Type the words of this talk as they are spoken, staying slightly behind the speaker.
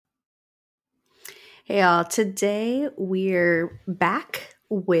Hey, y'all. Today we're back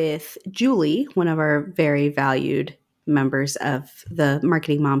with Julie, one of our very valued members of the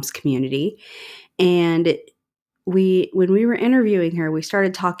Marketing Moms community. And when we were interviewing her, we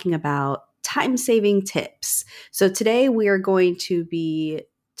started talking about time-saving tips. So today we are going to be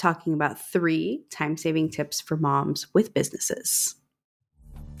talking about 3 time-saving tips for moms with businesses.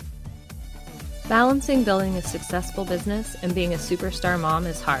 Balancing building a successful business and being a superstar mom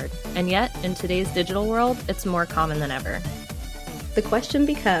is hard, and yet, in today's digital world, it's more common than ever. The question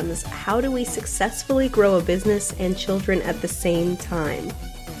becomes, how do we successfully grow a business and children at the same time?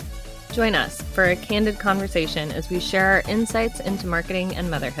 Join us for a candid conversation as we share our insights into marketing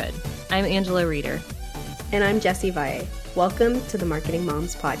and motherhood. I'm Angela Reeder. And I'm Jessie Valle. Welcome to the Marketing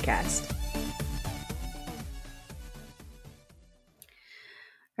Moms Podcast.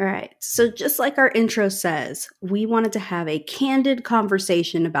 All right. So just like our intro says, we wanted to have a candid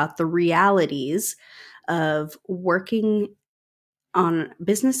conversation about the realities of working on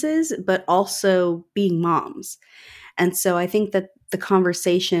businesses, but also being moms. And so I think that the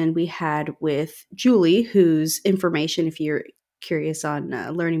conversation we had with Julie, whose information, if you're curious on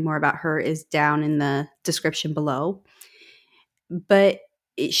learning more about her, is down in the description below. But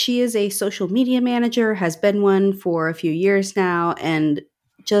she is a social media manager, has been one for a few years now, and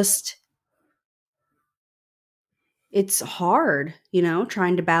just it's hard,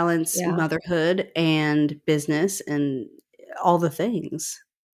 trying to balance motherhood and business and all the things.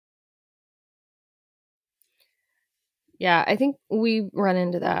 Yeah, I think we run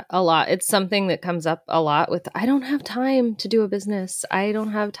into that a lot. It's something that comes up a lot with, I don't have time to do a business. I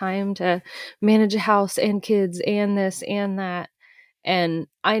don't have time to manage a house and kids and this and that. And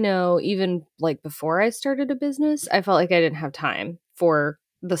I know even like before I started a business, I felt like I didn't have time for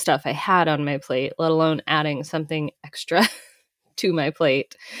the stuff I had on my plate, let alone adding something extra to my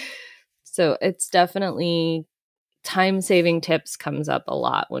plate. So it's definitely time-saving tips comes up a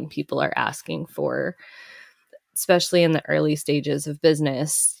lot when people are asking for, especially in the early stages of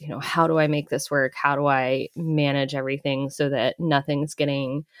business, how do I make this work? How do I manage everything so that nothing's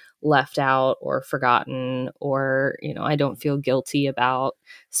getting left out or forgotten, or, I don't feel guilty about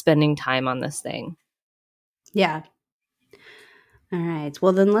spending time on this thing. Yeah. All right.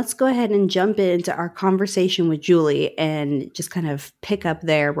 Well, then let's go ahead and jump into our conversation with Julie and just kind of pick up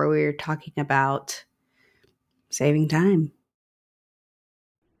there where we were talking about saving time.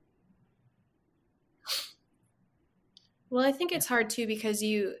 Well, I think it's hard too because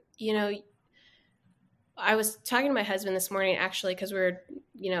I was talking to my husband this morning actually because we're,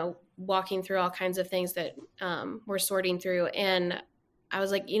 walking through all kinds of things that we're sorting through. And I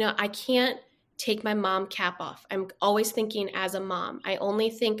was like, I can't take my mom cap off. I'm always thinking as a mom. I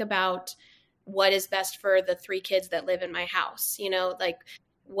only think about what is best for the 3 kids that live in my house,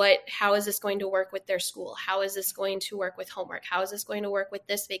 how is this going to work with their school? How is this going to work with homework? How is this going to work with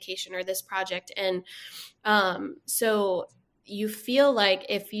this vacation or this project? And so you feel like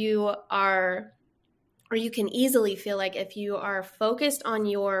if you are, or you can easily feel like if you are focused on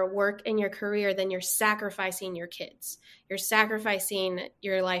your work and your career, then you're sacrificing your kids. You're sacrificing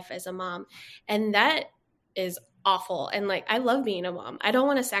your life as a mom. And that is awful. And I love being a mom. I don't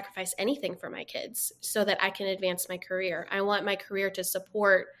want to sacrifice anything for my kids so that I can advance my career. I want my career to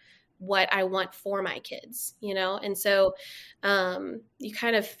support what I want for my kids, And so you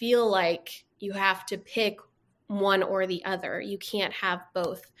kind of feel like you have to pick one or the other. You can't have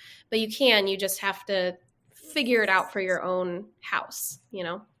both, but you just have to figure it out for your own house,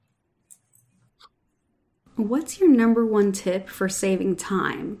 What's your number one tip for saving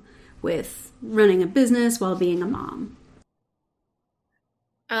time with running a business while being a mom?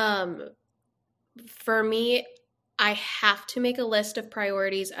 For me, I have to make a list of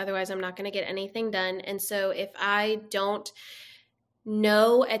priorities. Otherwise, I'm not going to get anything done. And so if I don't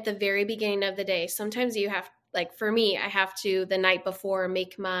know at the very beginning of the day, sometimes you have, for me, I have to the night before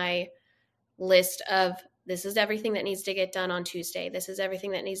make my list of this is everything that needs to get done on Tuesday. This is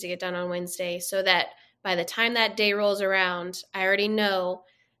everything that needs to get done on Wednesday, so that by the time that day rolls around, I already know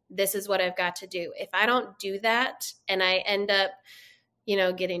this is what I've got to do. If I don't do that and I end up,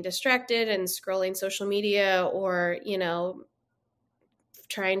 getting distracted and scrolling social media or,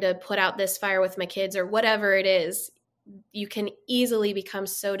 trying to put out this fire with my kids or whatever it is, you can easily become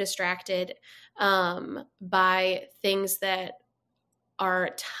so distracted by things that are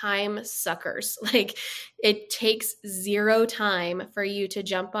time suckers. It takes 0 time for you to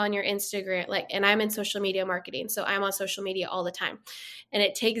jump on your Instagram. And I'm in social media marketing, so I'm on social media all the time. And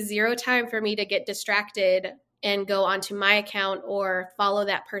it takes 0 time for me to get distracted and go onto my account or follow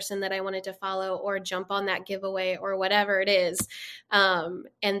that person that I wanted to follow or jump on that giveaway or whatever it is. And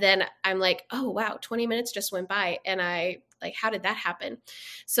then I'm like, oh, wow, 20 minutes just went by. And I like, how did that happen?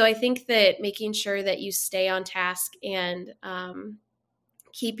 So I think that making sure that you stay on task and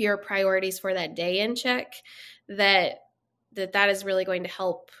keep your priorities for that day in check, that is really going to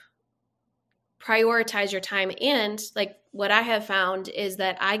help prioritize your time. And like what I have found is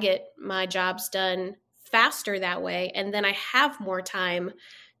that I get my jobs done faster that way. And then I have more time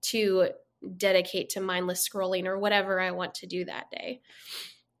to dedicate to mindless scrolling or whatever I want to do that day.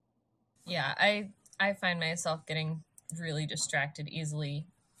 Yeah, I find myself getting really distracted easily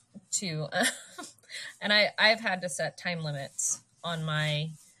too. And I've had to set time limits on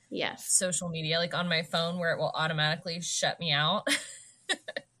my social media, like on my phone, where it will automatically shut me out.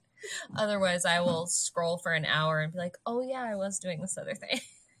 Otherwise, I will scroll for an hour and be like, oh yeah, I was doing this other thing.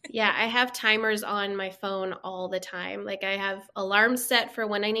 Yeah, I have timers on my phone all the time. Like I have alarms set for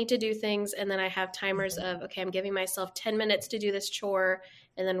when I need to do things. And then I have timers of, okay, I'm giving myself 10 minutes to do this chore.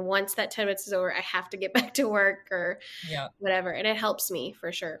 And then once that 10 minutes is over, I have to get back to work or whatever. And it helps me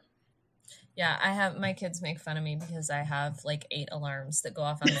for sure. Yeah, my kids make fun of me because I have like 8 alarms that go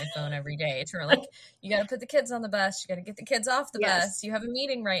off on my phone every day. It's like, you got to put the kids on the bus. You got to get the kids off the bus. You have a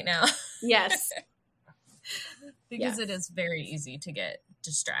meeting right now. Yes. Because it is very easy to get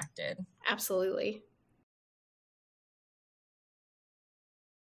distracted. Absolutely.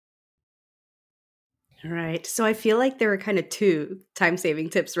 All right. So I feel like there were kind of 2 time-saving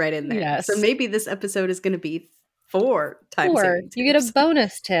tips right in there. Yes. So maybe this episode is going to be 4 time-saving tips. You get a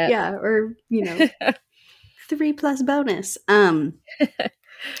bonus tip. Yeah, or 3+ bonus.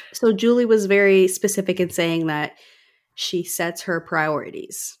 So Julie was very specific in saying that she sets her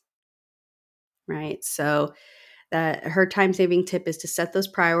priorities. Right? So that her time-saving tip is to set those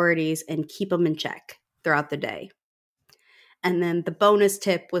priorities and keep them in check throughout the day. And then the bonus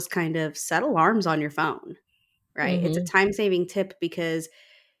tip was kind of set alarms on your phone, right? Mm-hmm. It's a time-saving tip because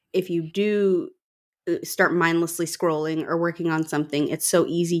if you do start mindlessly scrolling or working on something, it's so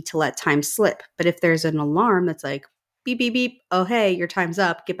easy to let time slip. But if there's an alarm that's like, beep, beep, beep, oh, hey, your time's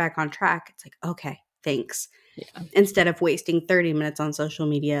up, get back on track. It's like, okay, thanks. Yeah. Instead of wasting 30 minutes on social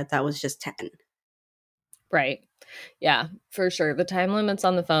media, that was just 10. Right. Yeah, for sure. The time limits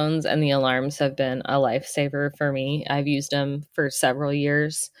on the phones and the alarms have been a lifesaver for me. I've used them for several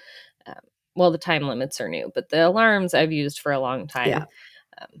years. Well, the time limits are new, but the alarms I've used for a long time. Yeah.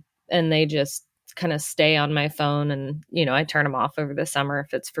 And they just kind of stay on my phone, and, I turn them off over the summer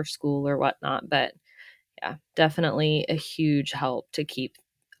if it's for school or whatnot. But yeah, definitely a huge help to keep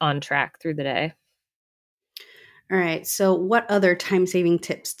on track through the day. All right. So what other time-saving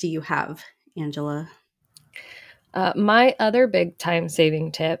tips do you have, Angela? My other big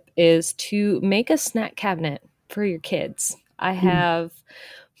time-saving tip is to make a snack cabinet for your kids.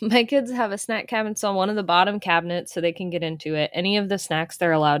 My kids have a snack cabinet, so on one of the bottom cabinets so they can get into it. Any of the snacks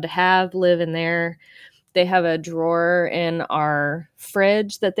they're allowed to have live in there. They have a drawer in our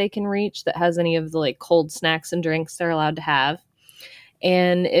fridge that they can reach that has any of the like cold snacks and drinks they're allowed to have.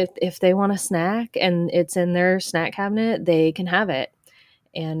 And if they want a snack and it's in their snack cabinet, they can have it.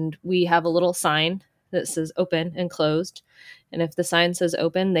 And we have a little sign that says open and closed. And if the sign says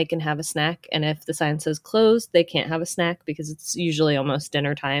open, they can have a snack. And if the sign says closed, they can't have a snack because it's usually almost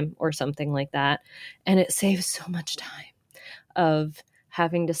dinner time or something like that. And it saves so much time of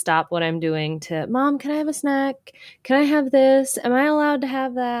having to stop what I'm doing to, Mom, can I have a snack? Can I have this? Am I allowed to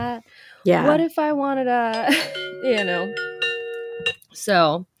have that? Yeah. What if I wanted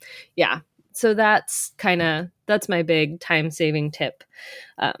So, yeah. So that's my big time-saving tip.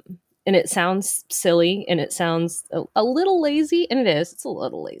 And it sounds silly and it sounds a little lazy, and it's a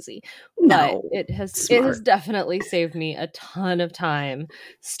little lazy, but it has definitely saved me a ton of time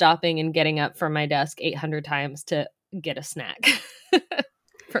stopping and getting up from my desk 800 times to get a snack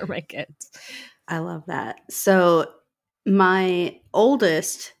for my kids. I love that. So my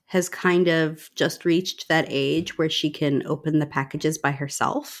oldest has kind of just reached that age where she can open the packages by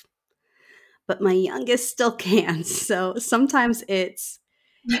herself, but my youngest still can't. So sometimes it's,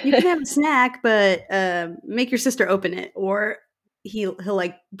 you can have a snack, but make your sister open it, or he'll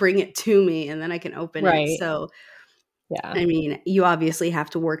like bring it to me and then I can open it. So, yeah, I mean, you obviously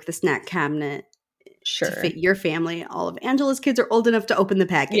have to work the snack cabinet to fit your family. All of Angela's kids are old enough to open the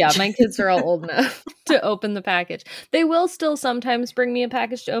package. Yeah, my kids are all old enough to open the package. They will still sometimes bring me a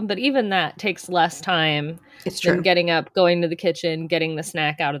package to open, but even that takes less time than getting up, going to the kitchen, getting the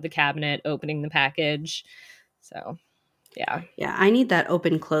snack out of the cabinet, opening the package. So... Yeah. Yeah. I need that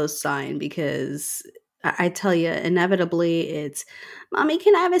open close sign because I tell you, inevitably it's, Mommy,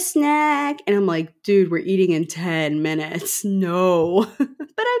 can I have a snack? And I'm like, dude, we're eating in 10 minutes. No, but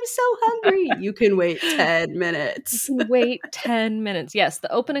I'm so hungry. You can wait 10 minutes. Wait 10 minutes. Yes,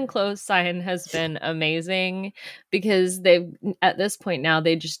 the open and close sign has been amazing because they've, at this point now,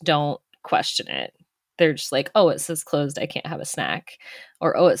 they just don't question it. They're just like, oh, it says closed, I can't have a snack.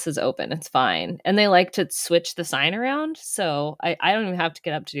 Or, oh, it says open, it's fine. And they like to switch the sign around. So I don't even have to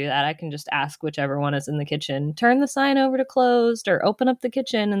get up to do that. I can just ask whichever one is in the kitchen, turn the sign over to closed or open up the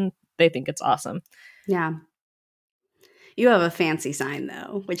kitchen. And they think it's awesome. Yeah. You have a fancy sign,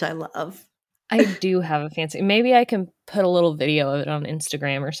 though, which I love. I do have a fancy. Maybe I can put a little video of it on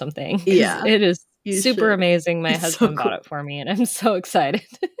Instagram or something. Yeah. It is You super should. amazing. My It's husband so bought cool. it for me and I'm so excited.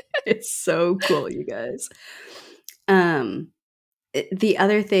 It's so cool, you guys. The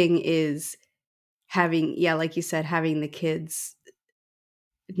other thing is having, like you said, having the kids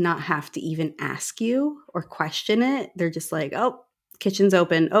not have to even ask you or question it. They're just like, oh, kitchen's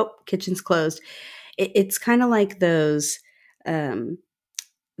open. Oh, kitchen's closed. It's kind of like those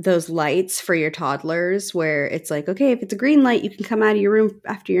lights for your toddlers where it's like, okay, if it's a green light, you can come out of your room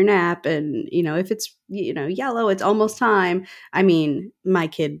after your nap. And, if it's, yellow, it's almost time. I mean, my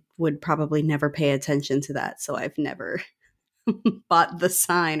kid would probably never pay attention to that. So I've never bought the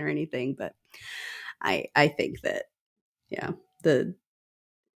sign or anything. But I think that,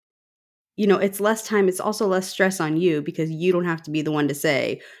 it's less time. It's also less stress on you because you don't have to be the one to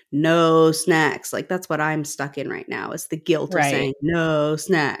say no snacks. Like that's what I'm stuck in right now. It's the guilt of saying no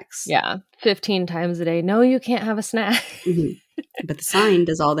snacks. Yeah. 15 times a day. No, you can't have a snack. Mm-hmm. But the sign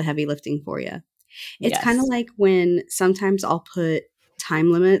does all the heavy lifting for you. It's kind of like when sometimes I'll put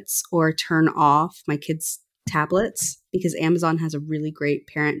time limits or turn off my kids' tablets because Amazon has a really great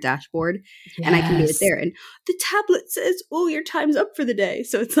parent dashboard and I can do it there. And the tablet says, oh, your time's up for the day.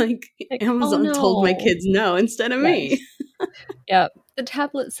 So it's like Amazon told my kids no instead of me. Yeah. The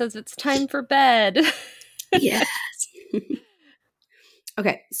tablet says it's time for bed. Yes.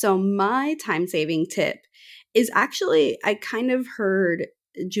 Okay. So my time-saving tip is actually, I kind of heard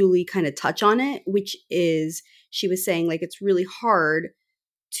Julie kind of touch on it, which is she was saying like it's really hard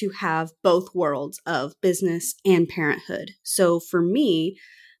to have both worlds of business and parenthood. So for me,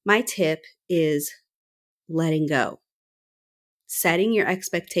 my tip is letting go, setting your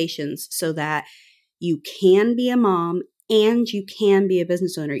expectations so that you can be a mom and you can be a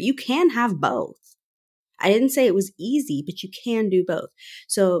business owner. You can have both. I didn't say it was easy, but you can do both.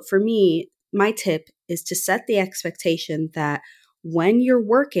 So for me, my tip is to set the expectation that when you're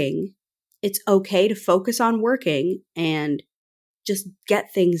working, it's okay to focus on working and just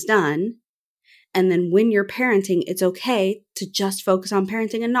get things done. And then when you're parenting, it's okay to just focus on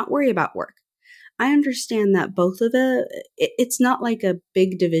parenting and not worry about work. I understand that both of it's not like a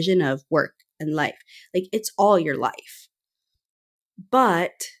big division of work and life. Like it's all your life.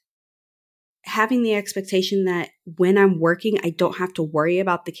 But having the expectation that when I'm working, I don't have to worry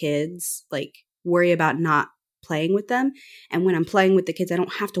about the kids, like worry about not playing with them. And when I'm playing with the kids, I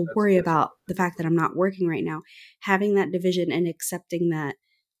don't have to worry about the fact that I'm not working right now. Having that division and accepting that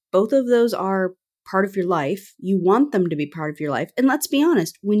both of those are part of your life. You want them to be part of your life. And let's be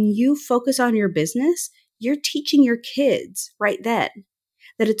honest, when you focus on your business, you're teaching your kids right then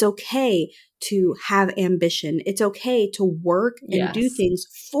that it's okay to have ambition. It's okay to work and do things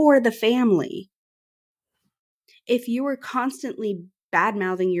for the family. If you are constantly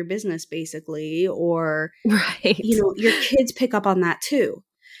bad-mouthing your business, basically, or, your kids pick up on that too.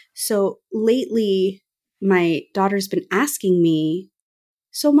 So lately, my daughter's been asking me,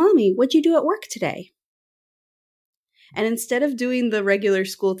 so mommy, what'd you do at work today? And instead of doing the regular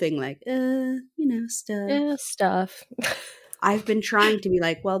school thing, like, stuff. Yeah, stuff. I've been trying to be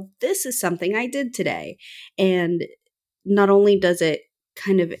like, well, this is something I did today. And not only does it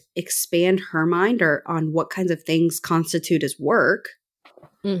kind of expand her mind or on what kinds of things constitute as work,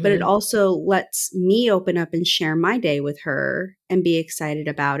 but it also lets me open up and share my day with her and be excited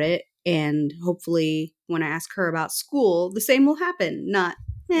about it. And hopefully when I ask her about school, the same will happen. Not,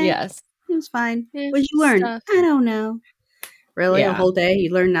 it was fine. What'd you learn? Stuff. I don't know. Really? A whole day?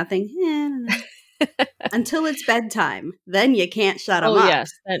 You learn nothing? I don't know. Until it's bedtime. Then you can't shut them up. Oh,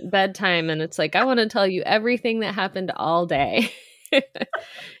 yes. At bedtime. And it's like, I want to tell you everything that happened all day. Yeah.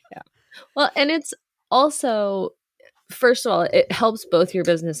 Well, and it's also, first of all, it helps both your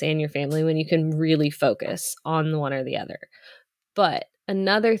business and your family when you can really focus on the one or the other. But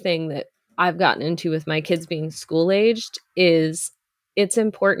another thing that I've gotten into with my kids being school-aged is it's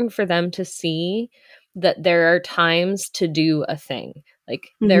important for them to see that there are times to do a thing. Like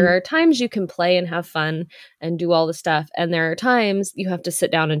there are times you can play and have fun and do all the stuff. And there are times you have to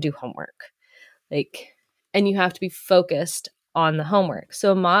sit down and do homework. And you have to be focused on the homework.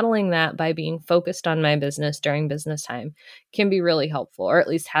 So modeling that by being focused on my business during business time can be really helpful, or at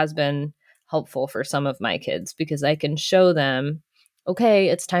least has been helpful for some of my kids, because I can show them, okay,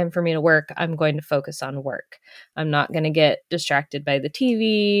 it's time for me to work. I'm going to focus on work. I'm not going to get distracted by the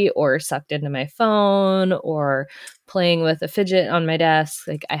TV or sucked into my phone or playing with a fidget on my desk.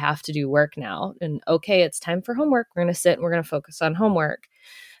 I have to do work now. And okay, it's time for homework. We're going to sit and we're going to focus on homework.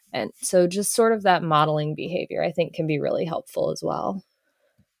 And so just sort of that modeling behavior, I think, can be really helpful as well.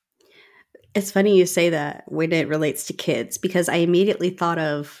 It's funny you say that when it relates to kids, because I immediately thought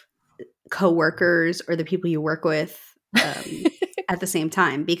of coworkers or the people you work with at the same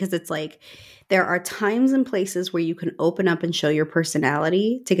time, because it's there are times and places where you can open up and show your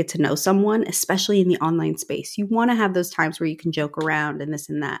personality to get to know someone, especially in the online space. You want to have those times where you can joke around and this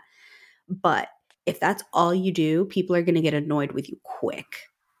and that. But if that's all you do, people are going to get annoyed with you quick.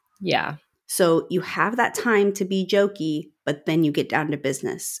 Yeah. So you have that time to be jokey, but then you get down to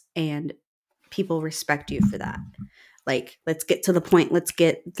business and people respect you for that. Let's get to the point. Let's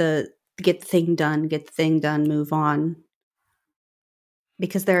get the thing done, move on.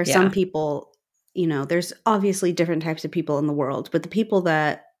 Because there are some people, there's obviously different types of people in the world, but the people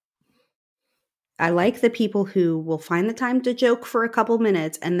that I like, the people who will find the time to joke for a couple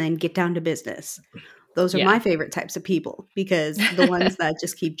minutes and then get down to business. Those are my favorite types of people, because the ones that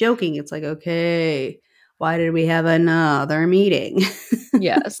just keep joking, it's okay, why did we have another meeting?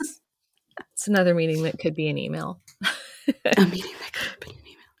 Yes. It's another meeting that could be an email. A meeting that could be an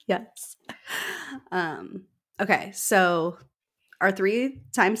email. Yes. Okay. So our 3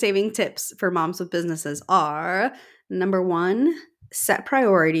 time-saving tips for moms with businesses are: number 1, set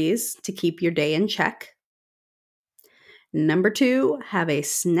priorities to keep your day in check. Number 2, have a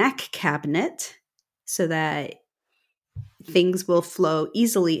snack cabinet so that things will flow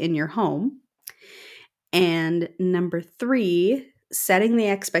easily in your home. And number 3, setting the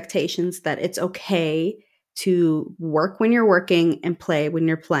expectations that it's okay to work when you're working and play when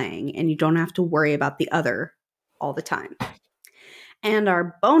you're playing, and you don't have to worry about the other all the time. And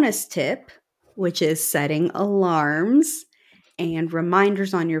our bonus tip, which is setting alarms and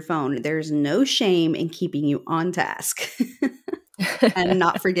reminders on your phone. There's no shame in keeping you on task and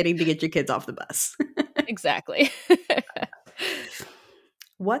not forgetting to get your kids off the bus. Exactly.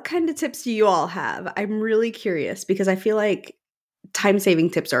 What kind of tips do you all have? I'm really curious, because I feel like time-saving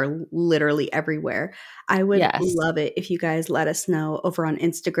tips are literally everywhere. I would love it if you guys let us know over on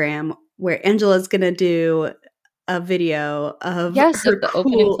Instagram, where Angela's going to do a video of her the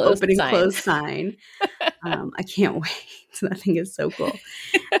cool open and close sign. I can't wait. That thing is so cool.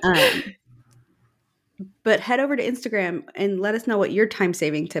 But head over to Instagram and let us know what your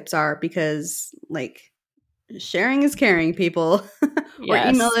time-saving tips are, because sharing is caring, people. Or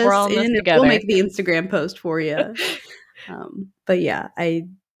email us in and we'll make the Instagram post for you. But yeah,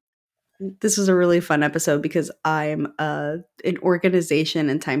 this was a really fun episode because I'm an organization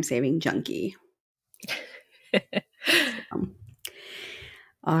and time-saving junkie.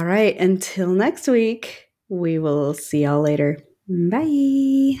 All right. Until next week, we will see y'all later.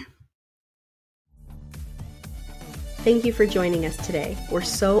 Bye. Thank you for joining us today. We're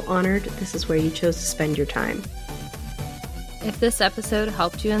so honored this is where you chose to spend your time. If this episode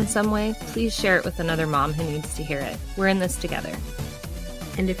helped you in some way, please share it with another mom who needs to hear it. We're in this together.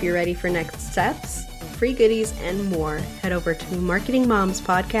 And if you're ready for next steps, free goodies, and more, head over to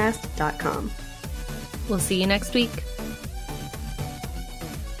marketingmomspodcast.com. We'll see you next week.